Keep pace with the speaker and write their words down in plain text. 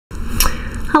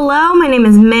Hello, my name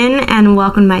is Min and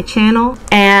welcome to my channel.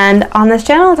 And on this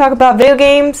channel I'll talk about video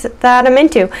games that I'm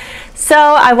into. So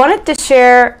I wanted to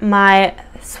share my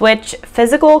Switch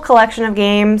physical collection of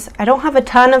games. I don't have a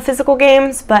ton of physical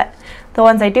games, but the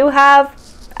ones I do have,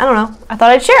 I don't know, I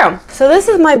thought I'd share them. So this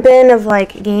is my bin of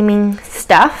like gaming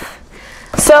stuff.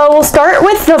 So we'll start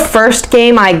with the first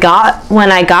game I got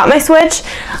when I got my Switch.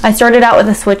 I started out with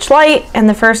a Switch Lite, and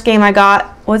the first game I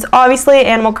got was obviously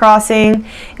Animal Crossing.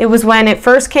 It was when it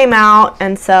first came out,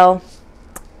 and so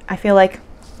I feel like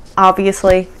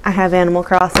obviously I have Animal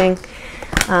Crossing.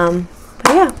 But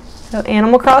yeah, so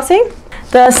Animal Crossing.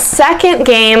 The second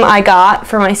game I got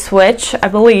for my Switch, I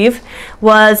believe,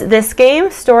 was this game,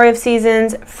 Story of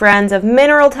Seasons, Friends of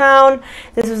Mineral Town.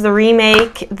 This was the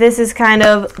remake. This is kind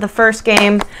of the first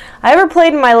game I ever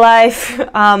played in my life,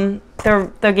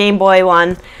 the Game Boy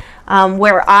one,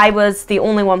 where I was the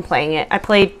only one playing it. I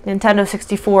played Nintendo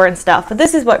 64 and stuff, but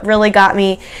this is what really got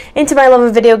me into my love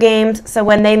of video games. So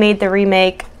when they made the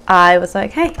remake, I was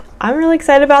like, hey, I'm really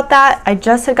excited about that. I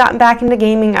just had gotten back into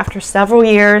gaming after several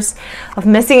years of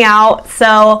missing out,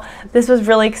 so this was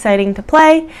really exciting to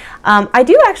play. I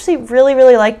do actually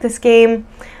really like this game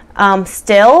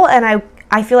still, and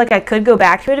I feel like I could go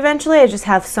back to it eventually. I just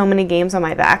have so many games on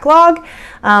my backlog.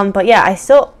 But yeah, I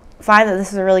still find that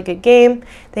this is a really good game.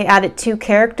 They added 2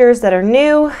 characters that are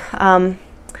new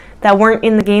that weren't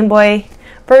in the Game Boy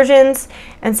versions,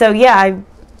 and so yeah,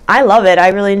 I love it. I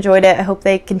really enjoyed it. I hope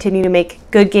they continue to make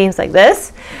good games like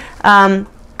this.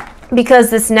 Because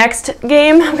this next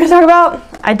game I'm going to talk about,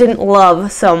 I didn't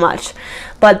love so much.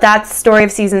 But that's Story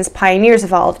of Seasons, Pioneers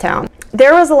of Olive Town.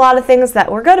 There was a lot of things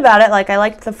that were good about it. Like, I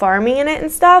liked the farming in it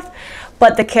and stuff.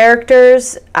 But the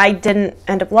characters, I didn't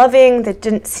end up loving. It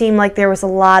didn't seem like there was a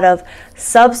lot of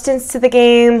substance to the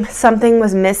game. Something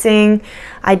was missing.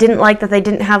 I didn't like that they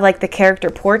didn't have like the character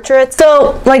portraits.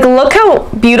 So like, look how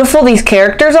beautiful these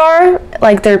characters are,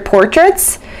 like their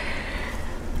portraits.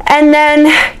 And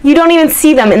then you don't even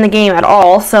see them in the game at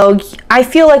all. So I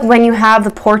feel like when you have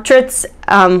the portraits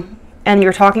and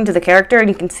you're talking to the character and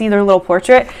you can see their little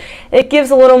portrait, it gives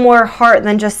a little more heart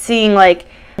than just seeing like,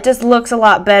 it just looks a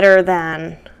lot better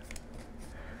than,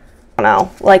 I don't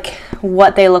know, like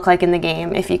what they look like in the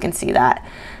game, if you can see that.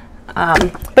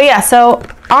 But yeah, so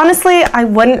honestly, I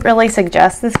wouldn't really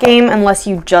suggest this game unless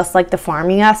you just like the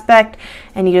farming aspect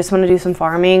and you just want to do some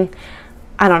farming.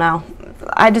 I don't know.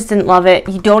 I just didn't love it.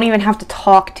 You don't even have to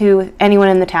talk to anyone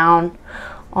in the town,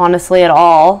 honestly, at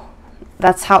all.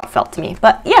 That's how it felt to me.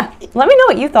 But yeah, let me know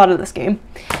what you thought of this game.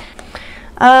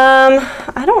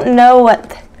 I don't know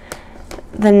what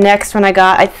the next one I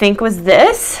got, I think, was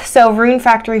this. So Rune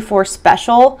Factory 4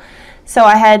 Special. So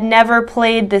I had never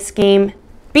played this game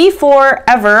before,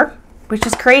 ever, which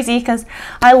is crazy because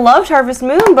I loved Harvest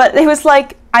Moon, but it was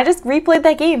like I just replayed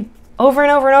that game over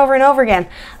and over and over and over again.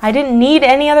 I didn't need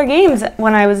any other games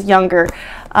when I was younger.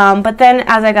 But then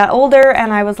as I got older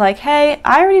and I was like, hey,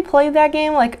 I already played that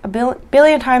game like a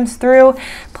billion times through,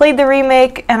 played the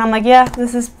remake, and I'm like, yeah,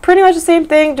 this is pretty much the same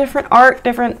thing, different art,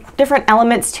 different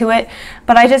elements to it,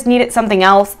 but I just needed something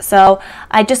else. So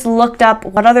I just looked up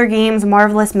what other games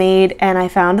Marvelous made, and I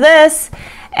found this,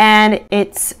 and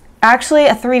it's actually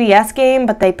a 3DS game,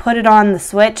 but they put it on the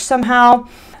Switch somehow.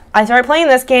 I started playing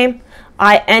this game.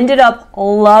 I ended up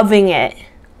loving it.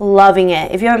 Loving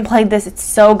it. If you haven't played this, it's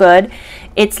so good.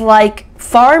 It's like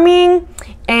farming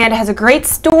and it has a great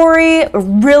story,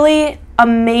 really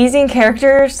amazing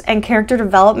characters and character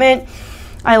development.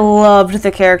 I loved the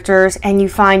characters, and you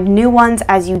find new ones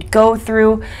as you go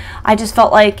through. I just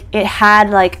felt like it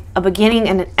had like a beginning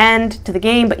and an end to the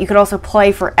game, but you could also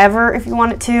play forever if you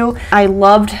wanted to. I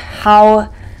loved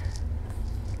how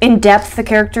in-depth the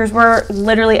characters were.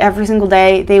 Literally every single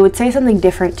day they would say something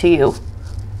different to you.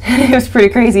 It was pretty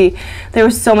crazy. There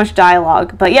was so much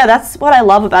dialogue. But yeah, that's what I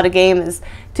love about a game, is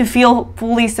to feel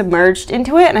fully submerged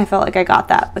into it, and I felt like I got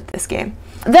that with this game.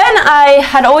 Then I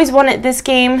had always wanted this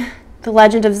game, The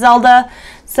Legend of Zelda,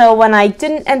 so when I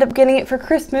didn't end up getting it for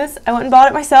Christmas, I went and bought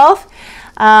it myself,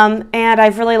 and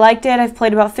I've really liked it. I've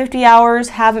played about 50 hours,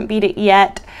 haven't beat it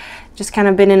yet. Just kind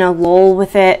of been in a lull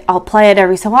with it. I'll play it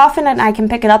every so often and I can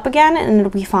pick it up again and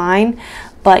it'll be fine.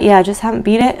 But yeah, I just haven't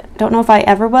beat it. Don't know if I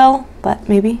ever will, but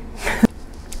maybe.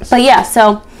 But yeah,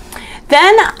 so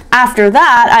then after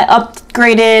that, I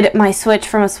upgraded my Switch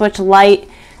from a Switch Lite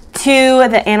to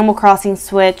the Animal Crossing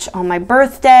Switch on my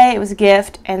birthday. It was a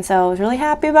gift, and so I was really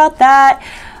happy about that.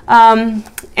 And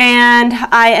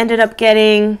I ended up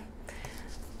getting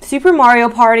Super Mario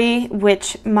Party,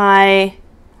 which my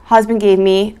husband gave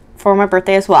me for my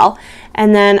birthday as well.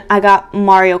 And then I got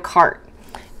Mario Kart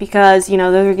because, you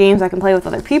know, those are games I can play with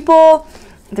other people.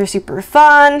 They're super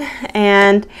fun,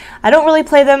 and I don't really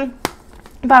play them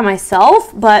by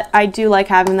myself, but I do like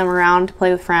having them around to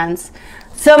play with friends.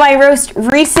 So my most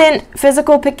recent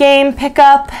physical game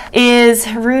pickup is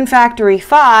Rune Factory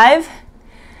 5.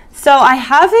 So I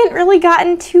haven't really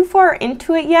gotten too far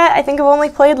into it yet. I think I've only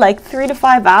played like 3 to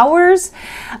 5 hours.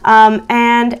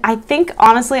 And I think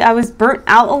honestly I was burnt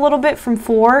out a little bit from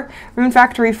Rune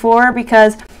Factory 4,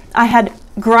 because I had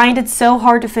grinded so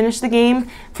hard to finish the game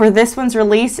for this one's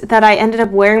release that I ended up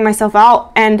wearing myself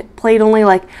out and played only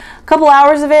like a couple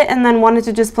hours of it, and then wanted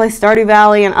to just play Stardew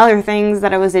Valley and other things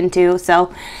that I was into.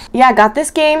 So yeah, I got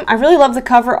this game. I really love the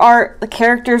cover art. The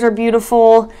characters are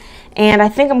beautiful, and I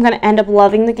think I'm going to end up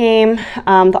loving the game.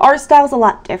 The art style is a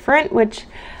lot different, which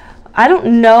I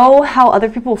don't know how other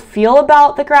people feel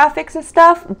about the graphics and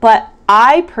stuff, but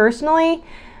I personally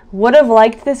would have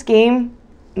liked this game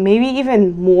maybe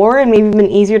even more and maybe been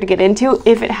easier to get into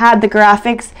if it had the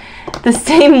graphics the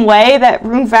same way that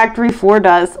Rune Factory 4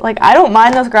 does. Like, I don't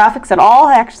mind those graphics at all.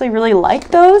 I actually really like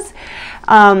those.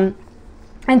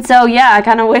 And so yeah, I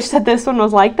kind of wish that this one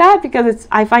was like that, because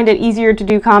I find it easier to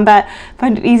do combat,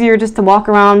 find it easier just to walk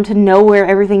around, to know where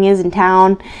everything is in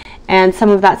town. And some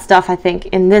of that stuff, I think,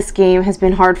 in this game has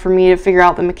been hard for me to figure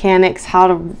out the mechanics, how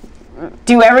to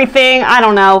do everything. I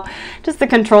don't know. Just the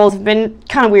controls have been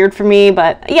kind of weird for me,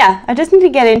 but yeah, I just need to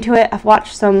get into it. I've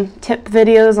watched some tip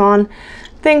videos on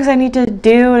things I need to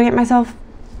do to get myself,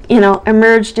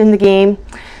 immersed in the game.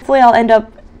 Hopefully I'll end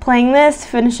up playing this,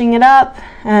 finishing it up,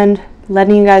 and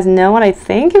letting you guys know what I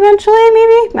think eventually,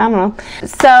 maybe? I don't know.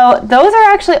 So those are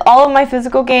actually all of my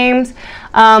physical games.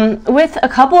 With a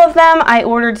couple of them, I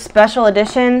ordered special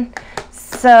edition.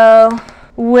 So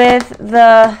with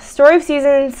the Story of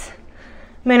Seasons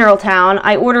Mineral Town,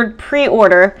 I ordered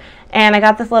pre-order, and I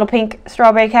got this little pink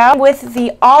strawberry cow. With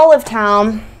the Olive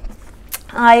Town,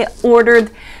 I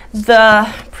ordered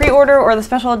the pre-order or the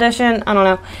special edition, I don't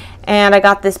know, and I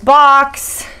got this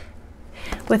box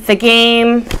with the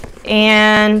game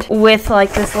and with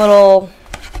like this little,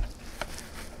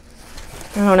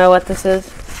 I don't know what this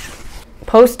is,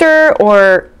 poster,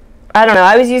 or I don't know.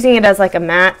 I was using it as like a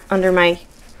mat under my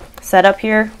setup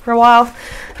here for a while,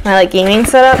 my like gaming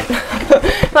setup.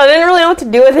 So I didn't really know what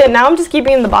to do with it. Now I'm just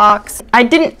keeping it in the box. I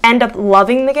didn't end up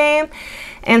loving the game,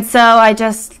 and so I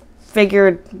just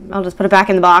figured I'll just put it back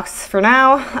in the box for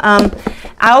now.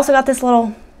 I also got this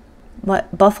little,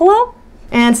 buffalo?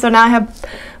 And so now I have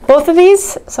both of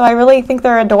these, so I really think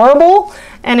they're adorable.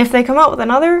 And if they come out with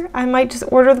another, I might just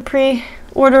order the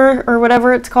pre-order or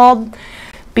whatever it's called,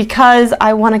 because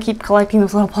I want to keep collecting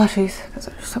those little plushies because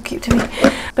they're so cute to me.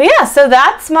 But yeah, so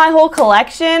that's my whole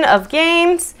collection of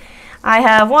games. I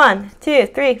have 1, 2,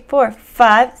 3, 4,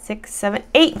 5, 6, 7,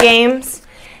 8 games,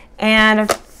 and I've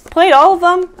played all of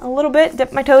them a little bit,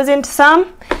 dipped my toes into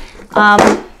some.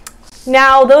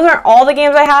 Now, those aren't all the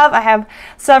games I have. I have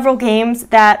several games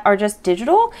that are just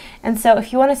digital, and so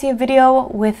if you want to see a video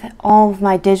with all of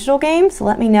my digital games,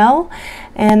 let me know,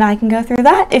 and I can go through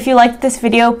that. If you liked this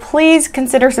video, please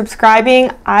consider subscribing.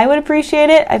 I would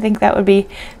appreciate it. I think that would be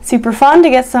super fun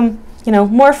to get some,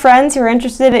 more friends who are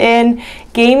interested in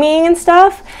gaming and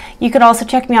stuff. You could also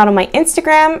check me out on my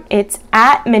Instagram. It's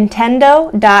at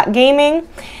Nintendo.gaming.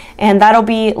 And that'll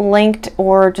be linked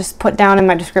or just put down in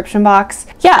my description box.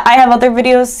 Yeah, I have other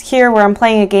videos here where I'm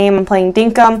playing a game. I'm playing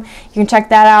Dinkum. You can check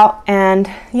that out and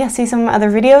yeah, see some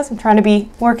other videos. I'm trying to be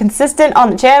more consistent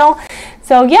on the channel.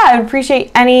 So yeah, I would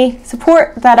appreciate any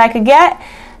support that I could get.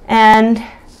 And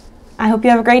I hope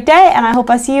you have a great day, and I hope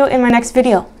I see you in my next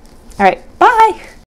video. All right, bye.